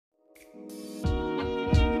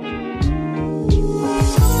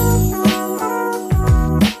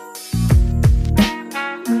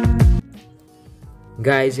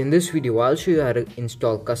Guys, in this video I'll show you how to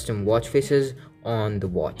install custom watch faces on the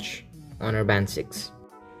watch Honor Band 6.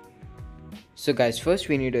 So guys, first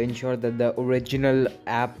we need to ensure that the original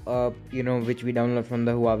app which we download from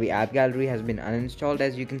the Huawei app gallery has been uninstalled,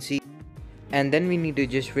 as you can see. And then we need to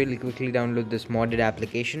just really quickly download this modded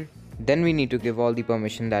application. Then we need to give all the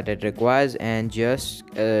permission that it requires and just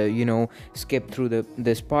skip through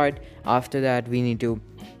this part. After that we need to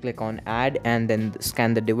click on add and then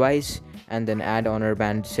scan the device and then add Honor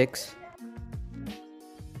Band 6.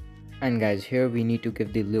 And guys, here we need to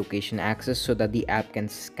give the location access so that the app can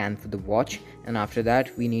scan for the watch. And after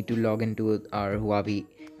that we need to log into our Huawei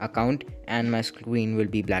account and my screen will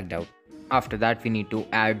be blacked out. After that we need to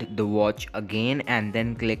add the watch again and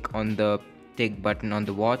then click on the tick button on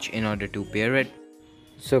the watch in order to pair it.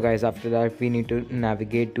 So guys, after that we need to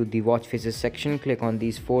navigate to the watch faces section, click on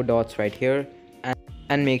these 4 dots right here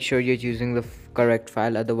and make sure you're using the correct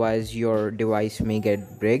file, otherwise your device may get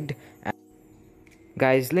rigged.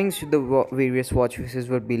 Guys, links to the various watch faces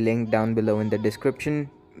will be linked down below in the description.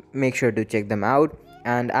 Make sure to check them out,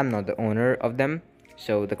 and I'm not the owner of them,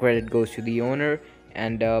 so the credit goes to the owner.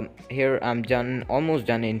 And here I'm almost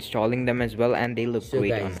done installing them as well, and they look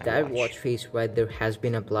great. So guys, that watch face right there has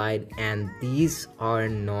been applied, and these are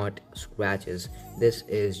not scratches. This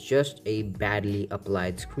is just a badly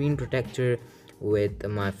applied screen protector with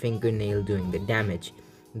my fingernail doing the damage.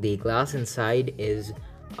 The glass inside is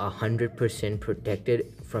 100%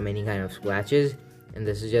 protected from any kind of scratches, and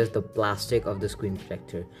this is just the plastic of the screen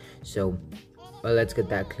protector. So well, let's get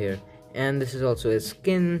that clear. And this is also a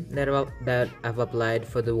skin that I've applied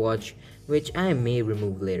for the watch, which I may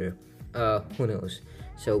remove later, who knows.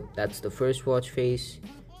 So that's the first watch face,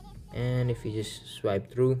 and if you just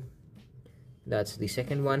swipe through, that's the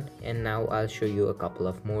second one. And now I'll show you a couple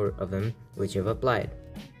of more of them which I've applied.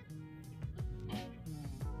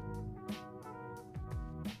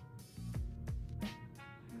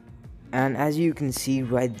 And as you can see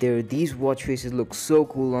right there, these watch faces look so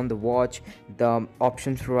cool on the watch. The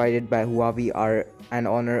options provided by Huawei and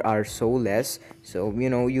Honor are so less, so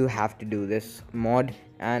you have to do this mod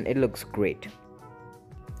and it looks great.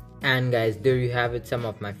 And guys, there you have it, some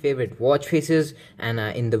of my favorite watch faces. And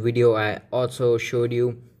in the video I also showed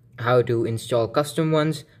you how to install custom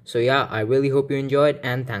ones. So yeah, I really hope you enjoyed,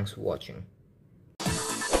 and thanks for watching.